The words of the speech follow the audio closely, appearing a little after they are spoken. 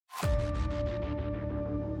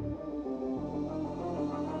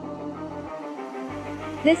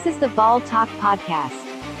This is the Ball Talk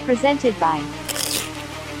Podcast, presented by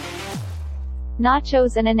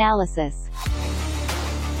Nachos and Analysis.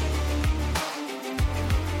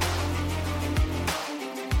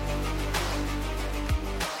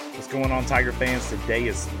 What's going on, Tiger fans? Today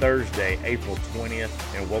is Thursday, April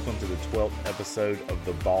 20th, and welcome to the 12th episode of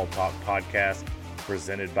the Ball Talk Podcast,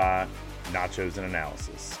 presented by Nachos and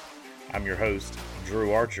Analysis. I'm your host,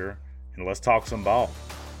 Drew Archer, and let's talk some ball.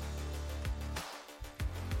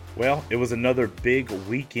 Well, it was another big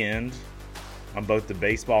weekend on both the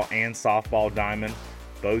baseball and softball diamond.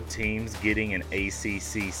 Both teams getting an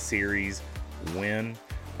ACC series win.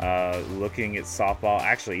 Looking at softball,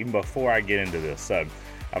 actually, even before I get into this, so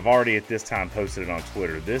I've already at this time posted it on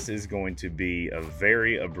Twitter. This is going to be a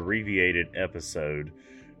very abbreviated episode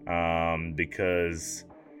because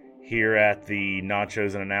here at the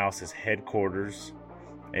Nachos and Analysis headquarters,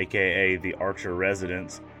 aka the Archer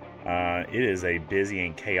residence, it is a busy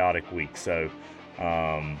and chaotic week. So,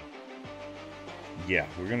 yeah,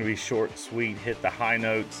 we're going to be short, sweet, hit the high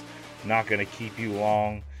notes. Not going to keep you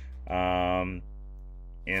long.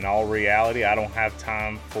 In all reality, I don't have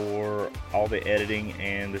time for all the editing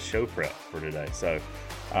and the show prep for today. So,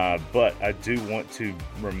 but I do want to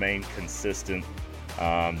remain consistent.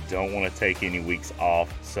 Don't want to take any weeks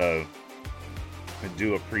off. So I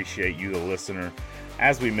do appreciate you, the listener.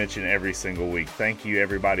 As we mention every single week, thank you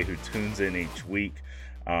everybody who tunes in each week.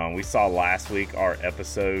 We saw last week our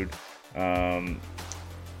episode on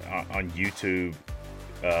YouTube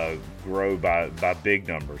grow by big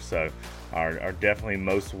numbers. So our definitely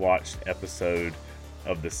most watched episode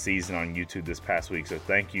of the season on YouTube this past week. So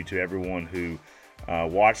thank you to everyone who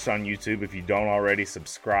watched on YouTube. If you don't already,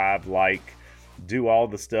 subscribe, like, do all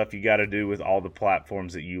the stuff you got to do with all the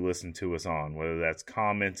platforms that you listen to us on, whether that's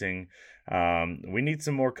commenting. We need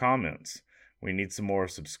some more comments. We need some more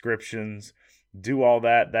subscriptions. Do all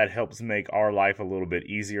that. That helps make our life a little bit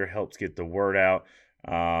easier, helps get the word out.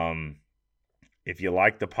 If you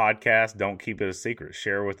like the podcast, don't keep it a secret.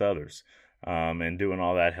 Share with others. And doing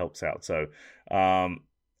all that helps out. So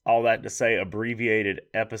all that to say, abbreviated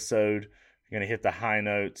episode. Going to hit the high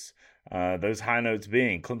notes. Those high notes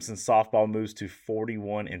being Clemson softball moves to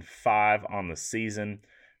 41-5 on the season,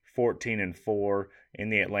 14-4 in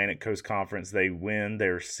the Atlantic Coast Conference. They win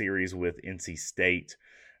their series with NC State,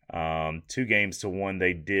 2-1.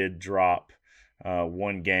 They did drop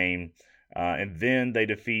one game, and then they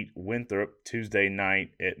defeat Winthrop Tuesday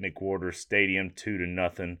night at McWhorter Stadium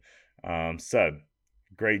 2-0. So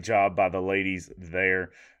great job by the ladies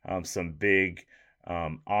there. Some big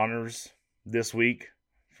honors this week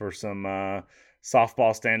for some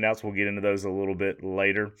softball standouts. We'll get into those a little bit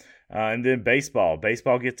later. And then baseball.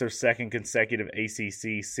 Baseball gets their second consecutive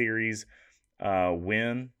ACC series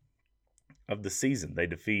win of the season. They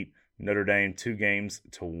defeat Notre Dame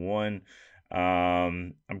 2-1.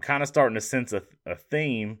 I'm kind of starting to sense a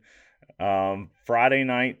theme. Friday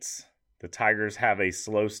nights, the Tigers have a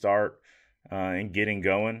slow start in getting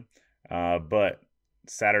going. But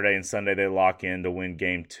Saturday and Sunday, they lock in to win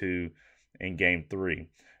Game 2 and Game 3.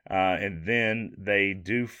 And then they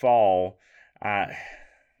do fall.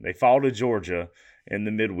 They fall to Georgia in the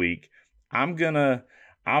midweek. I'm gonna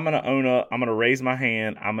own up. I'm gonna raise my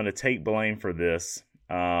hand. I'm gonna take blame for this.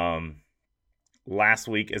 Last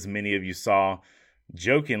week, as many of you saw,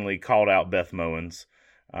 jokingly called out Beth Mowins.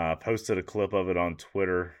 Posted a clip of it on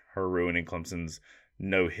Twitter. Her ruining Clemson's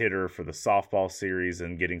no-hitter for the softball series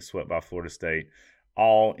and getting swept by Florida State.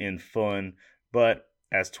 All in fun, but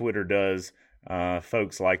as Twitter does,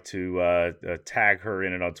 folks like to tag her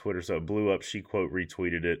in it on Twitter, so it blew up. She quote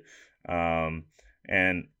retweeted it,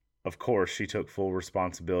 and of course she took full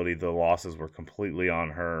responsibility. The losses were completely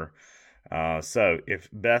on her. So if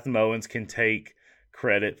Beth Mowins can take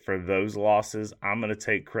credit for those losses, I'm going to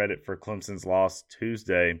take credit for Clemson's loss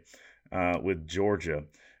Tuesday with Georgia.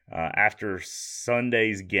 After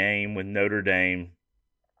Sunday's game with Notre Dame,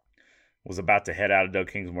 was about to head out of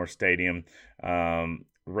Doug Kingsmore Stadium,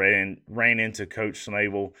 ran into Coach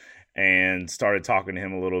Snabel and started talking to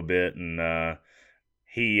him a little bit, and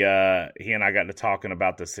he and I got to talking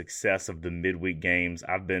about the success of the midweek games.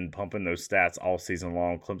 I've been pumping those stats all season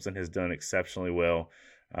long. Clemson has done exceptionally well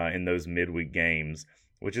in those midweek games,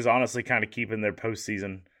 which is honestly kind of keeping their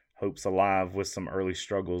postseason hopes alive with some early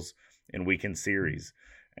struggles in weekend series.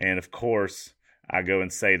 And of course, I go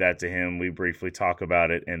and say that to him. We briefly talk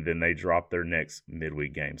about it, and then they drop their next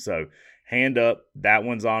midweek game. So, hand up. That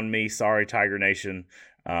one's on me. Sorry, Tiger Nation.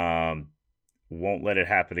 Won't let it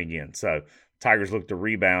happen again. So, Tigers look to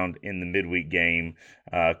rebound in the midweek game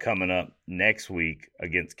coming up next week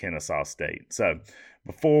against Kennesaw State. So,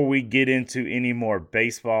 before we get into any more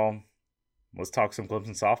baseball, let's talk some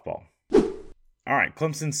Clemson softball. All right,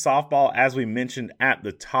 Clemson softball, as we mentioned at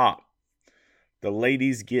the top, the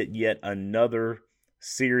ladies get yet another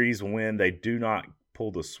series win. They do not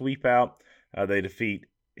pull the sweep out. They defeat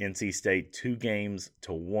NC State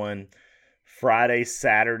 2-1. Friday,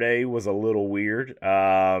 Saturday was a little weird.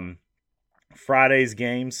 Friday's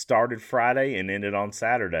game started Friday and ended on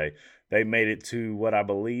Saturday. They made it to what I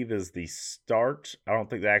believe is the start. I don't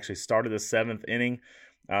think they actually started the 7th inning.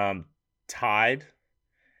 Tied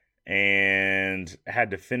and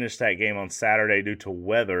had to finish that game on Saturday due to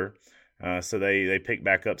weather. So they picked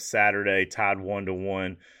back up Saturday, tied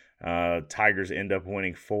 1-1. Tigers end up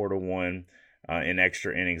winning 4-1 in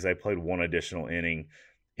extra innings. They played one additional inning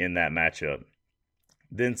in that matchup.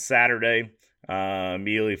 Then Saturday,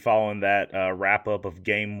 immediately following that wrap up of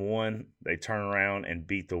Game 1, they turn around and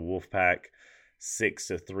beat the Wolfpack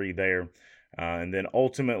 6-3 there. And then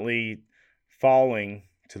ultimately falling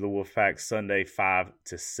to the Wolfpack Sunday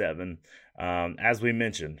 5-7. As we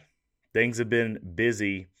mentioned, things have been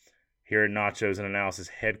busy here at Nachos and Analysis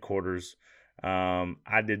headquarters.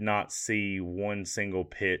 I did not see one single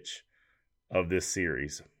pitch of this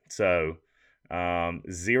series. So,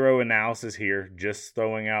 zero analysis here, just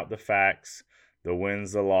throwing out the facts, the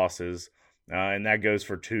wins, the losses. And that goes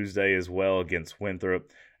for Tuesday as well against Winthrop.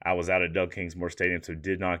 I was out at Doug Kingsmore Stadium, so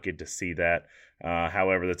did not get to see that.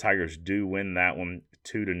 However, the Tigers do win that one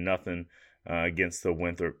 2-0 against the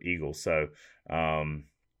Winthrop Eagles. So,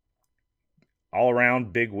 all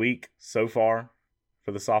around big week so far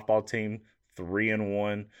for the softball team,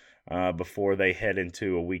 3-1 before they head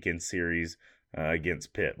into a weekend series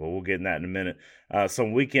against Pitt. But we'll get in that in a minute.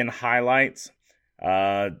 Some weekend highlights.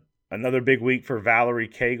 Another big week for Valerie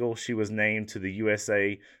Cagle. She was named to the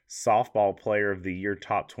USA Softball Player of the Year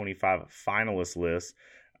Top 25 finalist list.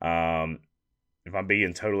 If I'm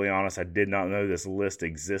being totally honest, I did not know this list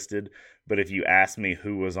existed. But if you asked me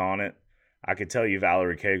who was on it, I could tell you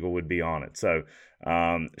Valerie Cagle would be on it. So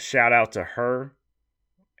shout out to her.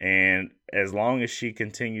 And as long as she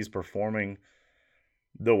continues performing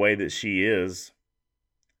the way that she is,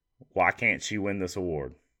 why can't she win this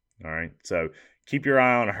award? All right. So keep your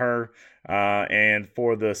eye on her. And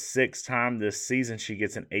for the 6th time this season, she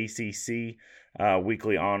gets an ACC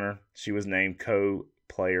weekly honor. She was named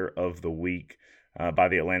Co-Player of the Week by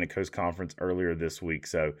the Atlantic Coast Conference earlier this week.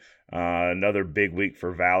 So another big week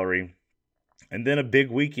for Valerie. And then a big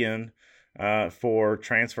weekend for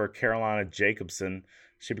transfer Carolina Jacobson.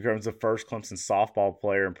 She becomes the first Clemson softball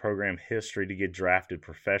player in program history to get drafted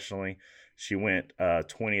professionally. She went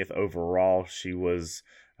 20th overall. She was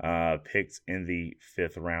picked in the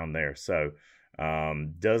 5th round there. So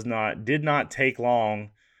did not take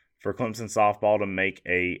long for Clemson softball to make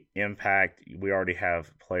a impact. We already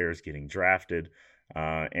have players getting drafted,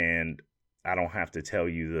 and I don't have to tell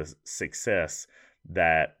you the success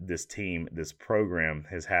that this team, this program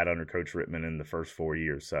has had under Coach Rittman in the first 4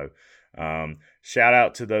 years. So shout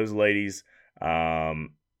out to those ladies.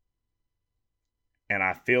 And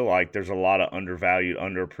I feel like there's a lot of undervalued,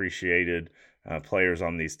 underappreciated players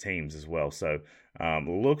on these teams as well. So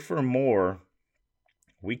look for more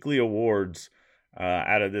weekly awards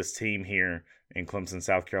out of this team here in Clemson,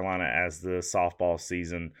 South Carolina, as the softball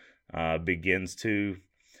season begins to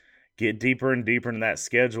get deeper and deeper into that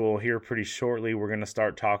schedule. Here pretty shortly, we're going to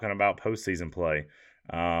start talking about postseason play.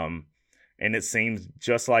 And it seems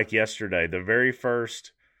just like yesterday, the very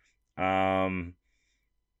first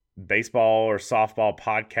baseball or softball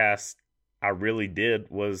podcast I really did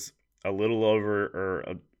was a little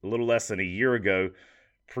less than a year ago,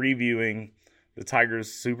 previewing the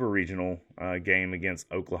Tigers Super Regional game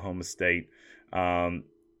against Oklahoma State.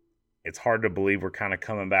 It's hard to believe we're kind of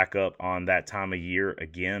coming back up on that time of year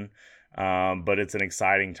again, but it's an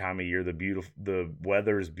exciting time of year. The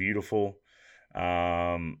weather is beautiful.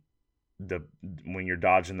 When you're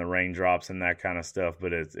dodging the raindrops and that kind of stuff,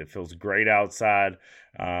 but it feels great outside.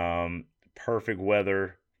 Perfect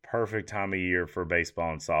weather, perfect time of year for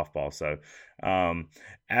baseball and softball. So,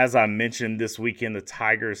 as I mentioned, this weekend the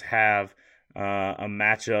Tigers have a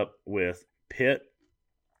matchup with Pitt.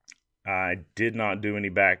 I did not do any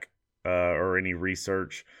or any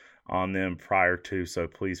research on them prior to, so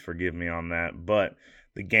please forgive me on that. But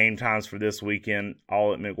the game times for this weekend,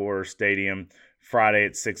 all at McWhorter Stadium. Friday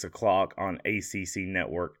at 6 o'clock on ACC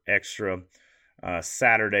Network Extra.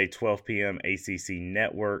 Saturday, 12 p.m. ACC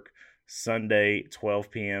Network. Sunday, 12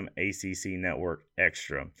 p.m. ACC Network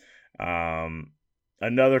Extra.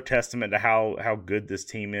 Another testament to how good this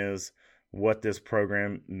team is, what this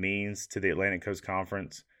program means to the Atlantic Coast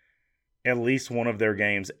Conference. At least one of their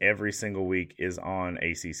games every single week is on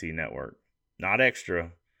ACC Network. Not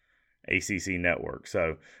extra. ACC network.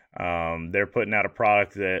 So they're putting out a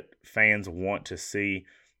product that fans want to see.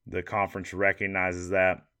 The conference recognizes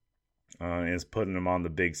that and is putting them on the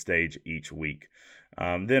big stage each week.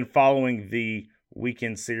 Then following the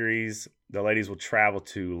weekend series, the ladies will travel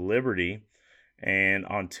to Liberty, and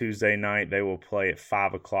on Tuesday night they will play at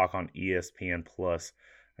 5 o'clock on ESPN Plus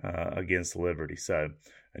against Liberty. So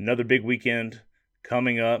another big weekend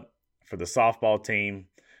coming up for the softball team.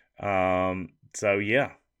 So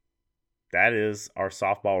yeah, that is our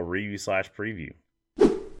softball review / preview.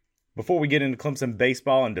 Before we get into Clemson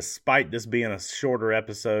baseball, and despite this being a shorter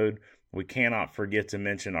episode, we cannot forget to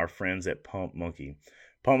mention our friends at Pump Monkey.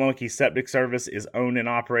 Pump Monkey Septic Service is owned and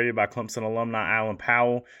operated by Clemson alumni Alan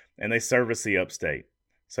Powell, and they service the upstate.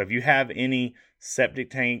 So if you have any septic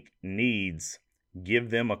tank needs,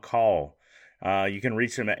 give them a call. You can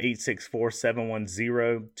reach them at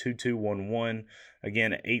 864-710-2211.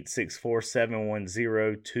 Again,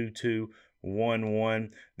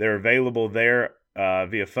 864-710-2211. They're available there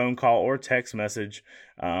via phone call or text message,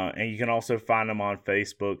 and you can also find them on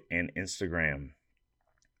Facebook and Instagram.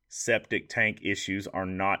 Septic tank issues are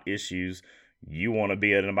not issues you want to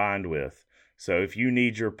be in a bind with. So if you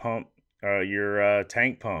need your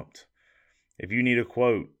tank pumped, if you need a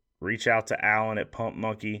quote, reach out to Alan at Pump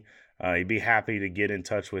Monkey. He'd be happy to get in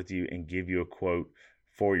touch with you and give you a quote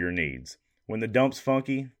for your needs. When the dump's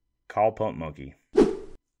funky, call Pump Monkey. All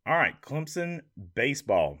right, Clemson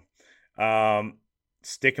baseball.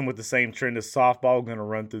 Sticking with the same trend as softball, going to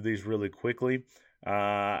run through these really quickly.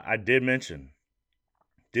 I did mention,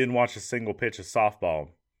 didn't watch a single pitch of softball.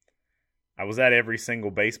 I was at every single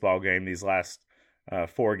baseball game these last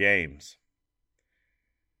 4 games.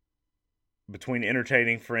 Between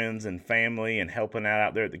entertaining friends and family and helping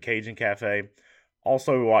out there at the Cajun Cafe,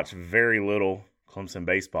 also watched very little Clemson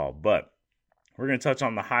baseball. But we're going to touch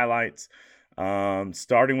on the highlights,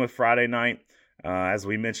 starting with Friday night. As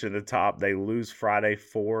we mentioned at the top, they lose Friday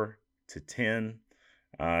 4-10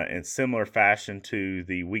 in similar fashion to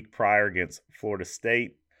the week prior against Florida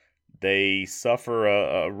State. They suffer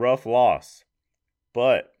a rough loss,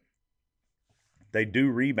 but they do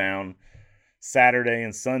rebound Saturday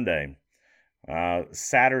and Sunday.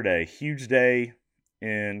 Saturday, huge day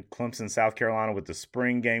in Clemson, South Carolina with the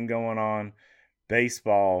spring game going on.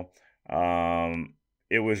 Baseball,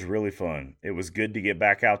 it was really fun. It was good to get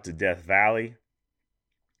back out to Death Valley.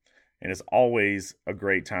 And it's always a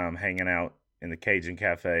great time hanging out in the Cajun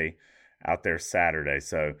Cafe out there Saturday.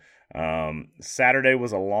 So Saturday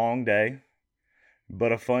was a long day,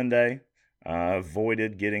 but a fun day.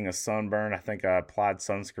 Avoided getting a sunburn. I think I applied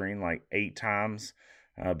sunscreen like 8 times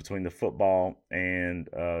between the football and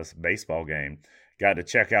baseball game. Got to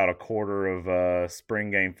check out a quarter of spring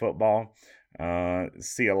game football.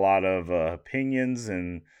 See a lot of opinions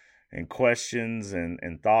and questions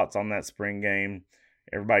and thoughts on that spring game.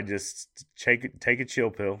 Everybody just take a chill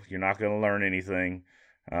pill. You're not going to learn anything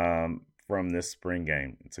from this spring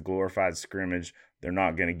game. It's a glorified scrimmage. They're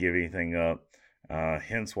not going to give anything up.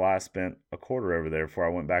 Hence why I spent a quarter over there before I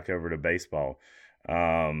went back over to baseball.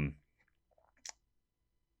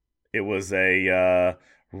 It was a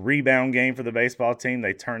rebound game for the baseball team.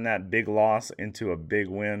 They turned that big loss into a big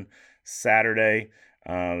win Saturday.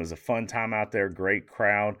 It was a fun time out there. Great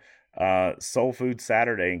crowd. Soul Food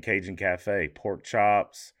Saturday in Cajun Cafe. Pork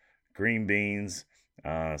chops, green beans,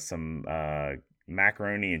 some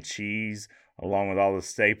macaroni and cheese, along with all the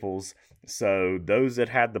staples. So those that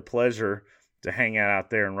had the pleasure to hang out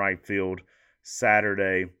there in right field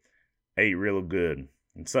Saturday ate real good.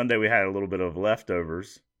 And Sunday we had a little bit of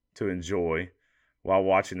leftovers to enjoy while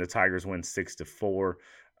watching the Tigers win 6-4.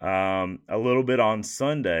 A little bit on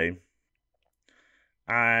Sunday,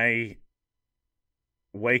 I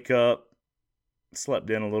wake up, slept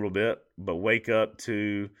in a little bit, but wake up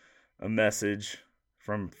to a message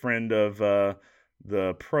from a friend of the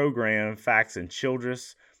program, Facts and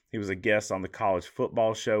Childress. He was a guest on the college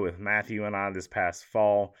football show with Matthew and I this past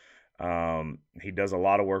fall. He does a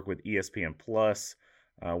lot of work with ESPN Plus,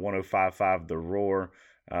 105.5 The Roar.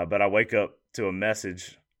 But I wake up to a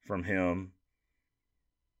message from him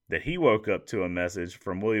that he woke up to a message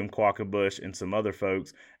from William Quackenbush and some other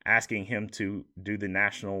folks asking him to do the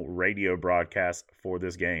national radio broadcast for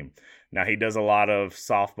this game. Now, he does a lot of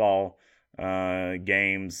softball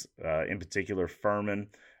games, in particular Furman,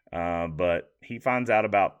 but he finds out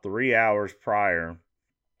about 3 hours prior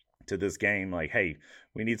to this game, like, hey,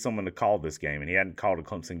 we need someone to call this game. And he hadn't called a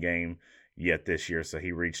Clemson game yet this year, so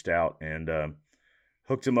he reached out and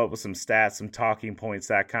hooked him up with some stats, some talking points,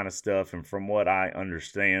 that kind of stuff. And from what I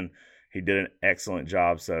understand, he did an excellent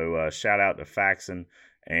job. So shout out to Faxon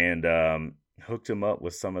and hooked him up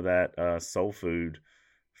with some of that soul food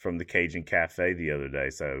from the Cajun Cafe the other day.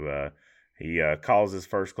 So he calls his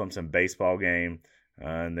first Clemson baseball game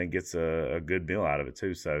and then gets a good meal out of it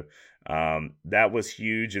too. So that was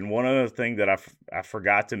huge. And one other thing that I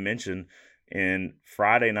forgot to mention in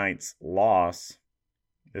Friday night's loss,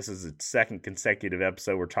 this is the second consecutive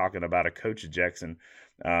episode we're talking about a coach ejection.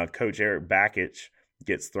 Coach Eric Bakich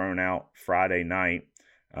gets thrown out Friday night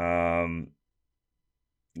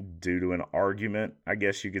due to an argument, I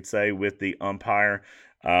guess you could say, with the umpire.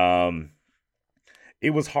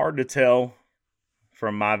 It was hard to tell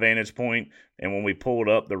from my vantage point, and when we pulled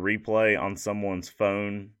up the replay on someone's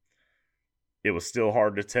phone, it was still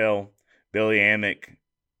hard to tell. Billy Amick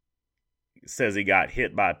says he got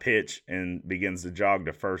hit by a pitch and begins to jog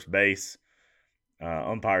to first base.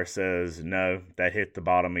 Umpire says, no, that hit the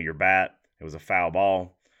bottom of your bat. It was a foul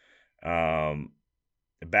ball.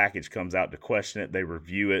 Bakich comes out to question it. They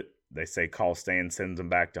review it. They say call stand, sends them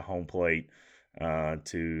back to home plate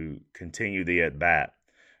to continue the at-bat.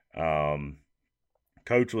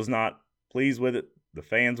 Coach was not pleased with it. The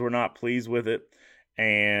fans were not pleased with it.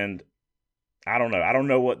 And I don't know. I don't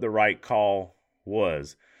know what the right call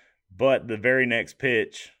was. But the very next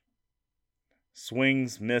pitch,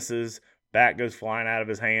 swings, misses, bat goes flying out of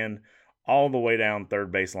his hand all the way down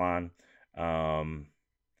third baseline.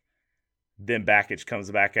 Then Bakich comes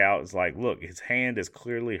back out. It's like, look, his hand is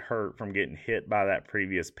clearly hurt from getting hit by that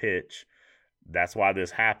previous pitch. That's why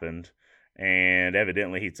this happened. And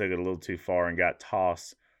evidently he took it a little too far and got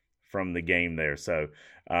tossed from the game there. So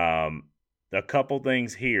a couple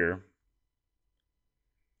things here.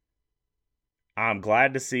 I'm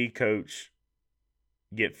glad to see Coach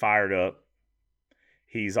get fired up.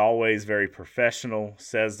 He's always very professional,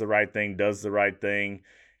 says the right thing, does the right thing.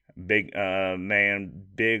 Big man,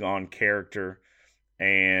 big on character.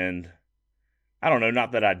 And I don't know,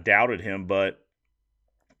 not that I doubted him, but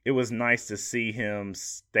it was nice to see him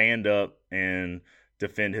stand up and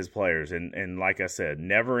defend his players. And like I said,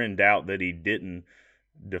 never in doubt that he didn't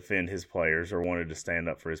defend his players or wanted to stand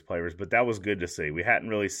up for his players. But that was good to see. We hadn't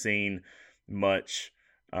really seen much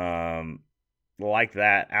like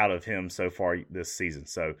that out of him so far this season.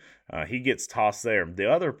 So he gets tossed there.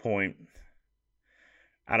 The other point,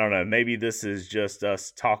 I don't know, maybe this is just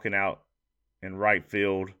us talking out in right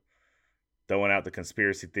field, throwing out the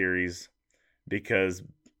conspiracy theories, because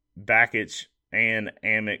Bakich and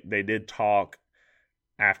Amick, they did talk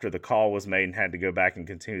after the call was made and had to go back and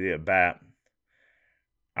continue the at-bat.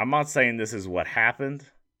 I'm not saying this is what happened,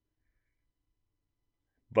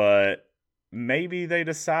 but maybe they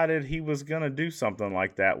decided he was going to do something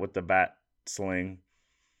like that with the bat sling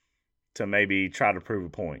to maybe try to prove a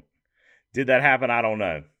point. Did that happen? I don't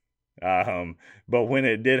know. But when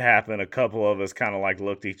it did happen, a couple of us kind of like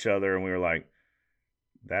looked at each other and we were like,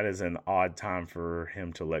 that is an odd time for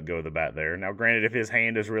him to let go of the bat there. Now, granted, if his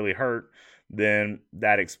hand is really hurt, then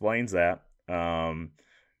that explains that.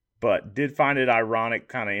 But did find it ironic,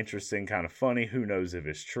 kind of interesting, kind of funny. Who knows if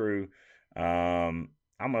it's true? I'm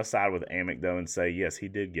going to side with Amick, though, and say, yes, he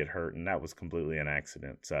did get hurt, and that was completely an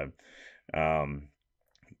accident. So,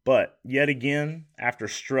 but yet again, after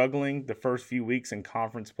struggling the first few weeks in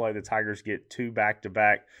conference play, the Tigers get 2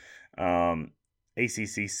 back-to-back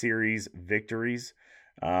ACC series victories.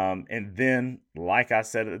 And then, like I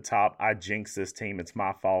said at the top, I jinxed this team. It's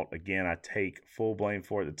my fault. Again, I take full blame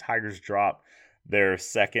for it. The Tigers drop their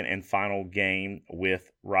second and final game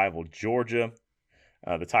with rival Georgia.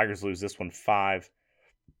 The Tigers lose this one 5-4.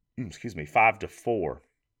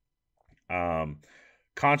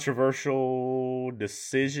 Controversial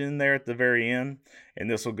decision there at the very end,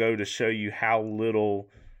 and this will go to show you how little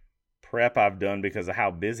prep I've done because of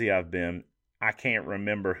how busy I've been. I can't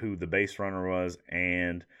remember who the base runner was,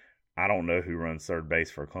 and I don't know who runs third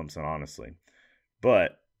base for Clemson, honestly.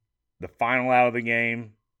 But the final out of the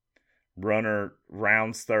game, runner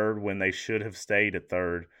rounds third when they should have stayed at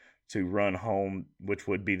third to run home, which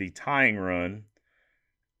would be the tying run,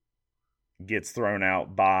 gets thrown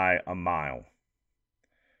out by a mile.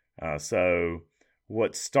 So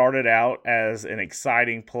what started out as an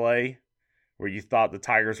exciting play where you thought the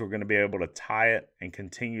Tigers were going to be able to tie it and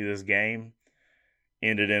continue this game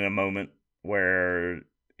ended in a moment where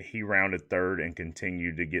he rounded third and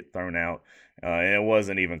continued to get thrown out. And it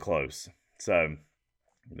wasn't even close. So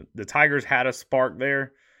the Tigers had a spark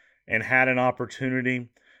there and had an opportunity,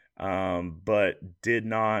 but did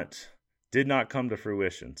not come to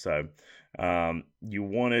fruition. So you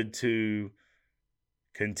wanted to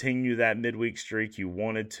continue that midweek streak. You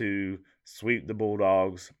wanted to sweep the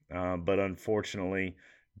Bulldogs, but unfortunately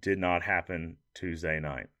did not happen Tuesday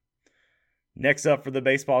night. Next up for the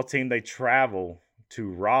baseball team, they travel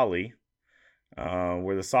to Raleigh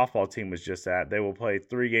where the softball team was just at. They will play a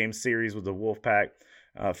 3-game series with the Wolfpack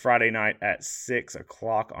Friday night at 6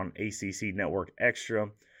 o'clock on ACC Network Extra,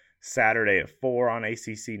 Saturday at 4 on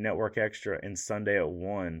ACC Network Extra, and Sunday at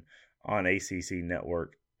 1 on ACC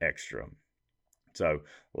Network Extra. So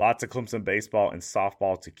lots of Clemson baseball and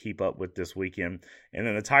softball to keep up with this weekend. And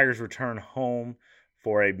then the Tigers return home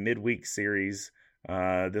for a midweek series.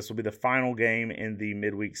 This will be the final game in the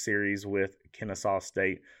midweek series with Kennesaw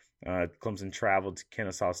State. Clemson traveled to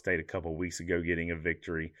Kennesaw State a couple weeks ago, getting a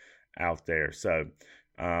victory out there. So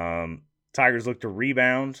Tigers look to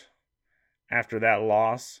rebound after that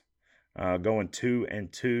loss, going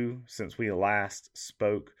 2-2 since we last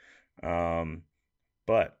spoke.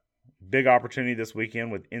 But big opportunity this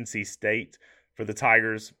weekend with NC State for the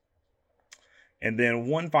Tigers. And then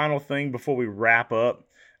one final thing before we wrap up.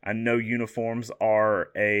 I know uniforms are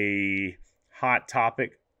a hot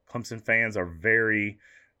topic. Clemson fans are very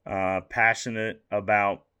passionate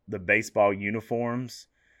about the baseball uniforms.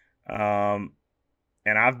 And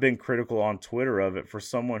I've been critical on Twitter of it for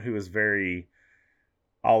someone who is very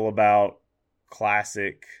all about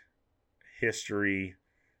classic history,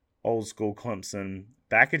 old school Clemson.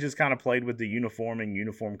 Bakich has kind of played with the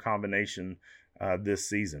uniform combination this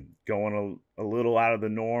season, going a little out of the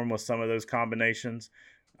norm with some of those combinations.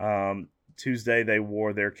 Tuesday, they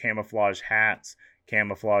wore their camouflage hats,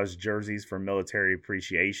 camouflage jerseys for Military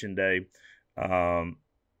Appreciation Day. And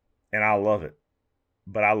I love it.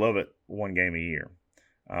 But I love it one game a year.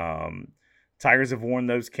 Tigers have worn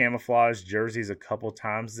those camouflage jerseys a couple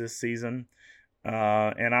times this season.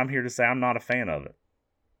 And I'm here to say I'm not a fan of it.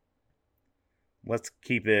 Let's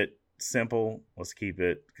keep it simple. Let's keep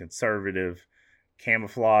it conservative.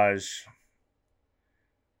 Camouflage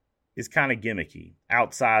is kind of gimmicky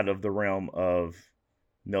outside of the realm of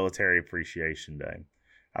Military Appreciation Day.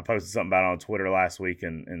 I posted something about it on Twitter last week,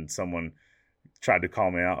 and someone tried to call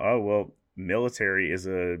me out. Oh, well, military is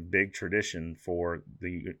a big tradition for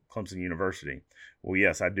the Clemson University. Well,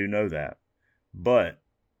 yes, I do know that. But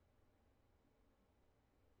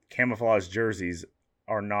camouflage jerseys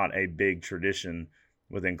are not a big tradition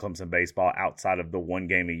within Clemson baseball outside of the one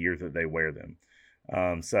game a year that they wear them.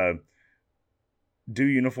 So do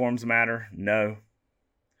uniforms matter? No.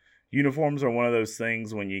 Uniforms are one of those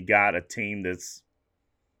things when you got a team that's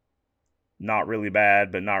not really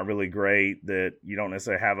bad, but not really great, that you don't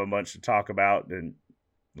necessarily have a bunch to talk about, then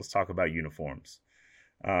let's talk about uniforms.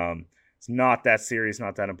 It's not that serious,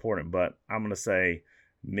 not that important, but I'm going to say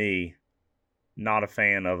me, not a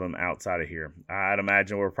fan of them outside of here. I'd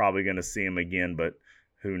imagine we're probably going to see them again, but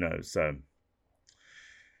who knows? So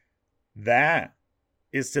that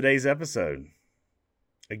is today's episode.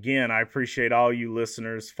 Again, I appreciate all you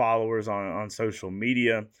listeners, followers on social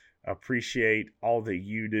media. I appreciate all that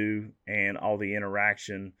you do and all the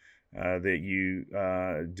interaction that you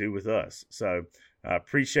do with us. So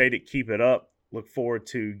appreciate it. Keep it up. Look forward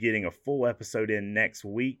to getting a full episode in next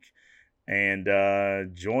week. And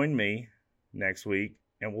join me next week,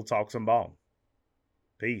 and we'll talk some ball.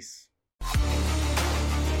 Peace.